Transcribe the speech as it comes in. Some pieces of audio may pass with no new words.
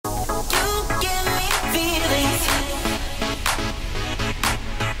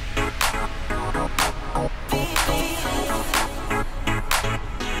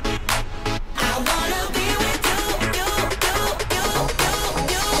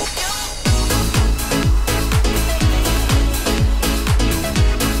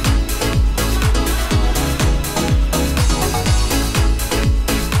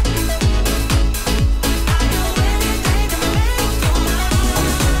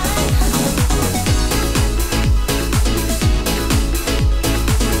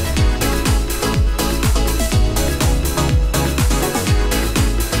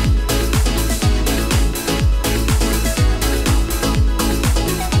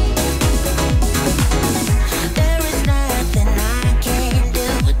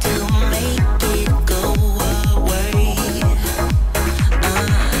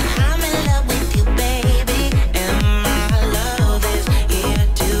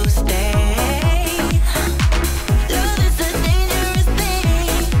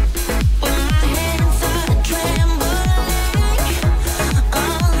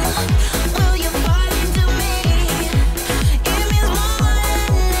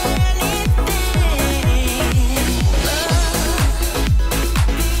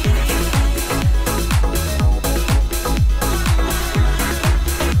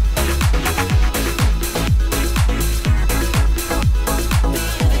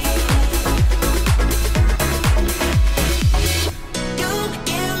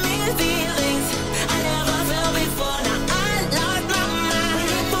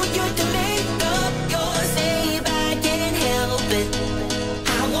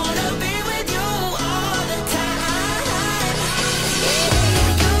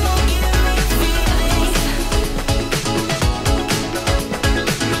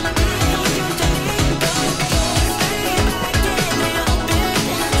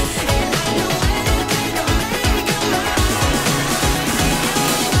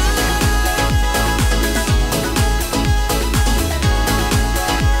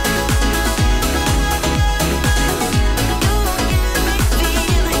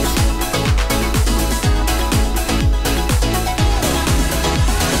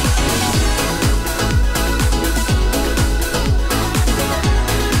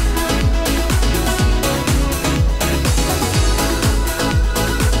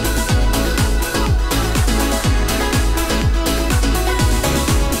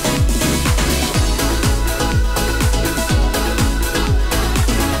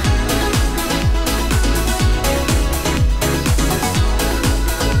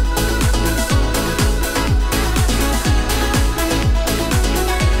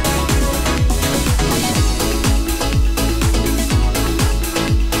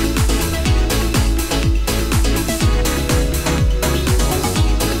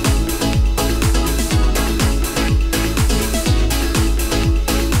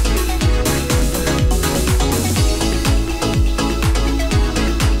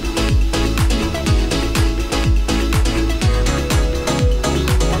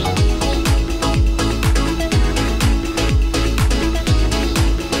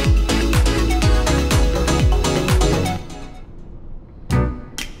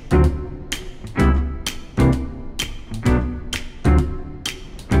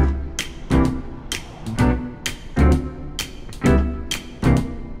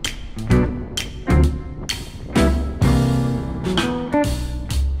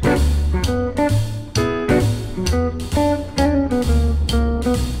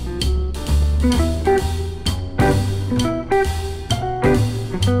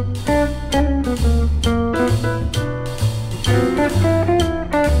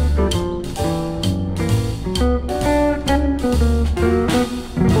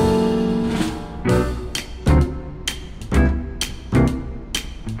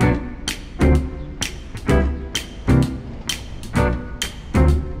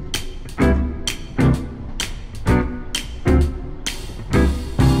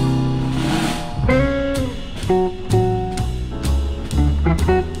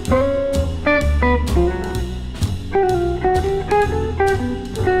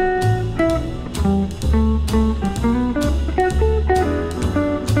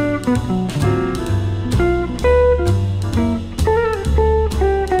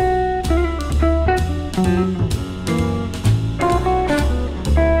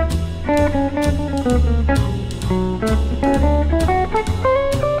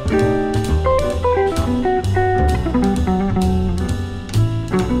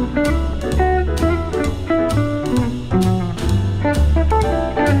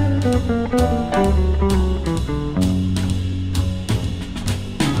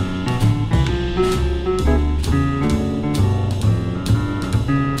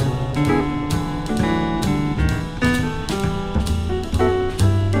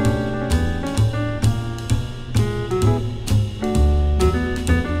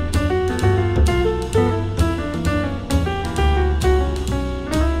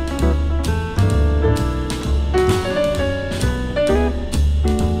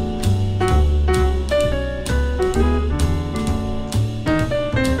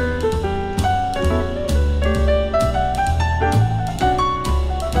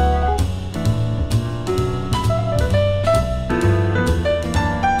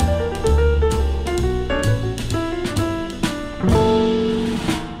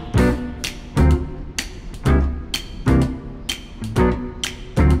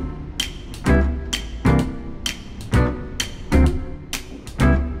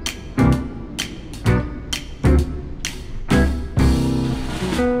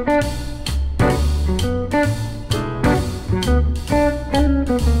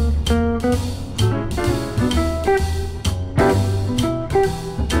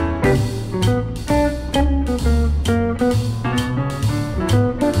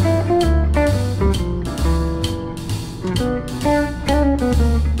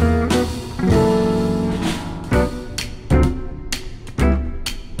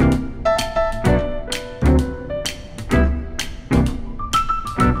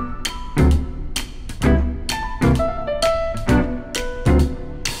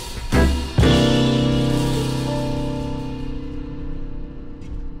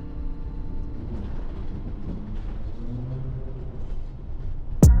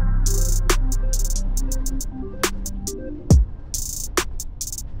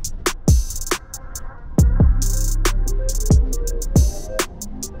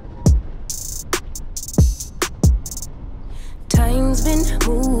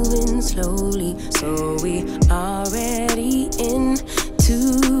slowly, so we already in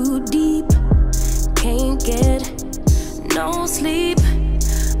too deep. Can't get no sleep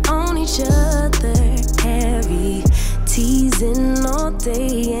on each other, heavy teasing all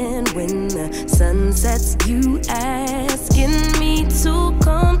day, and when the sun sets, you asking me to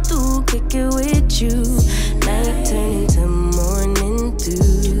come through, kick it with you. Night turn into morning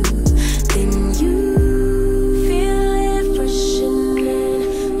dew, then you feel it rushing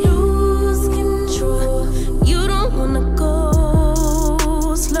in, lose control. You don't wanna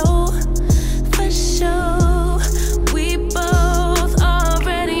go slow, for sure. We both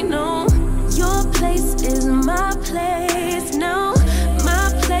already know your place is my place now.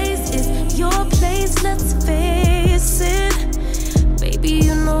 My place is your place, let's face it. Baby,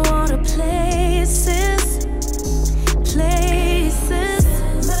 you know all the places. Places,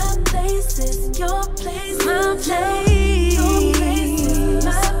 my place is your place, my place, your place is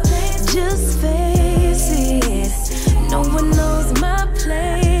my place. Just face it, no one knows my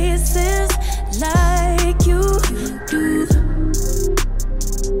places like you do.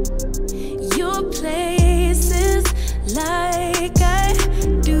 Your places like I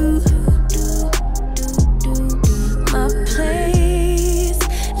do. My place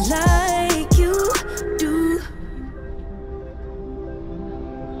like you do.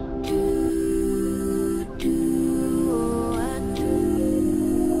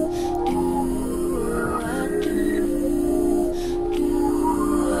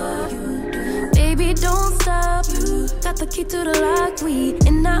 Baby, don't stop. Got the key to the lock. We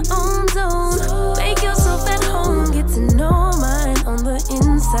in our own zone. Make yourself at home. Get to know mine on the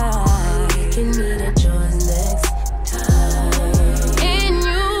inside. Can meet at yours next time. And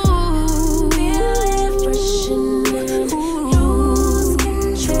you feel it rushing in, lose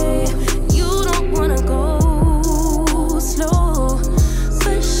control. You don't wanna go slow,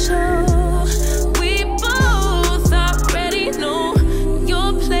 for sure. We both already know your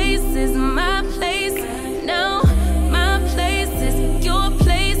place is my place now. My place is your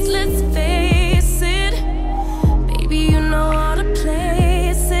place, let's face it. Baby, you know all the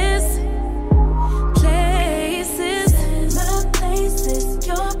places.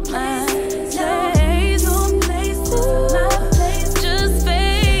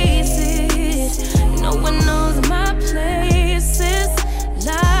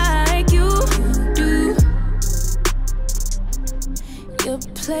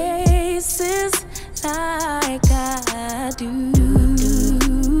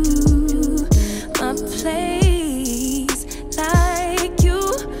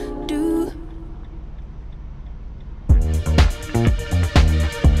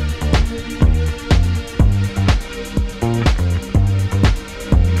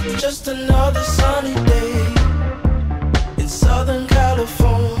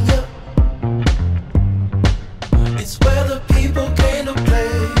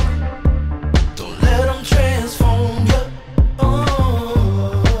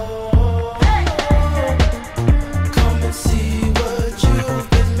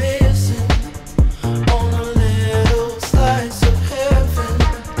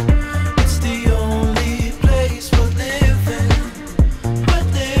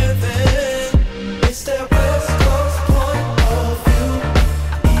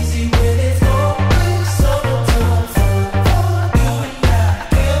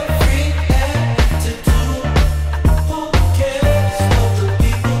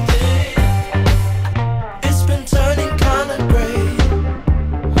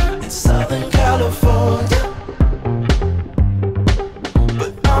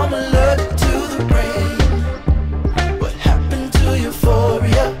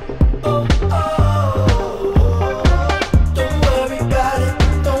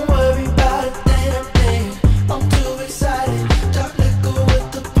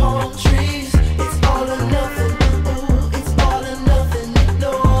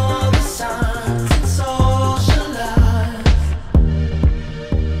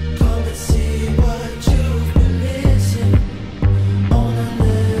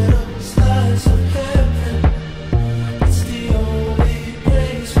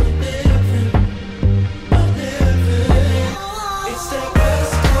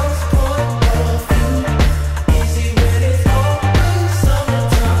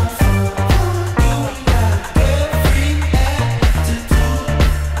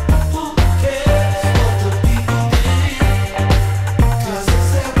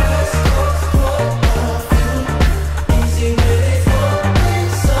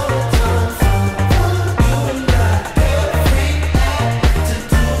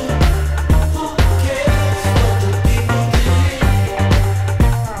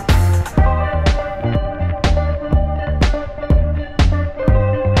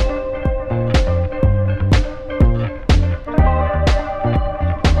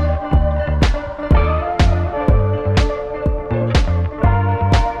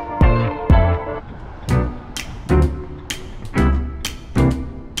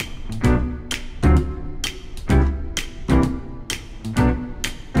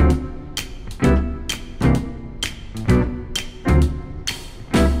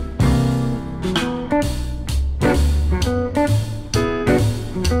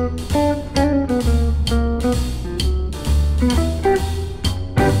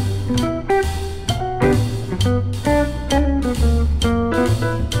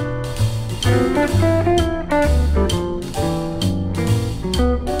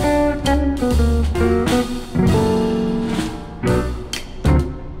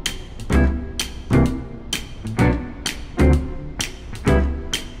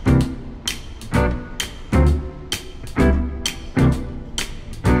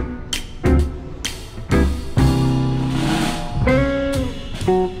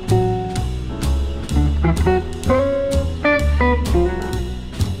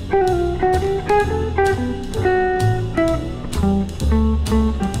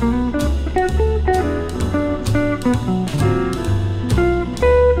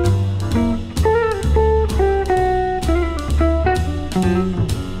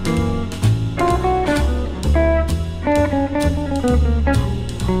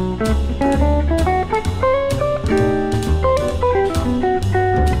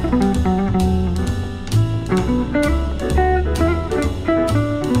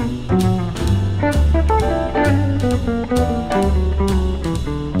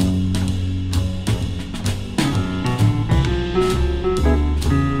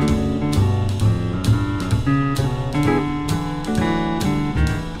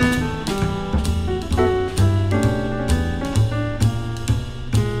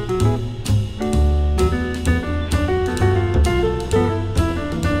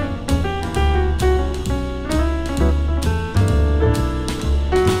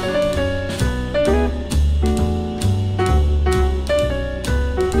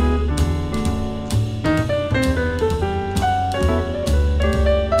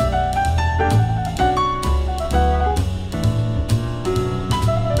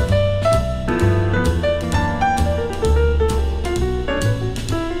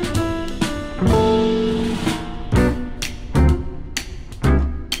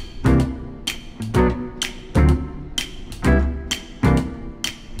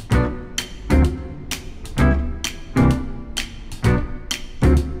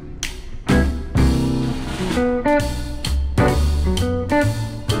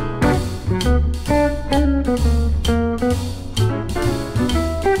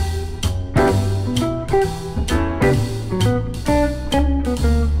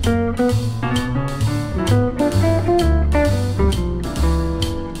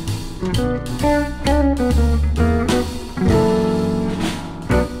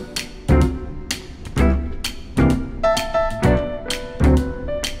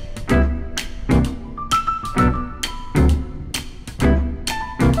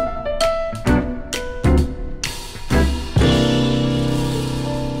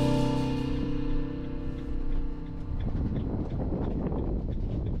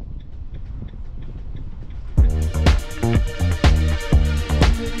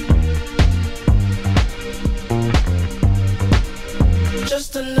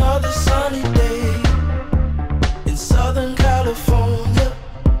 another sunny day in Southern California.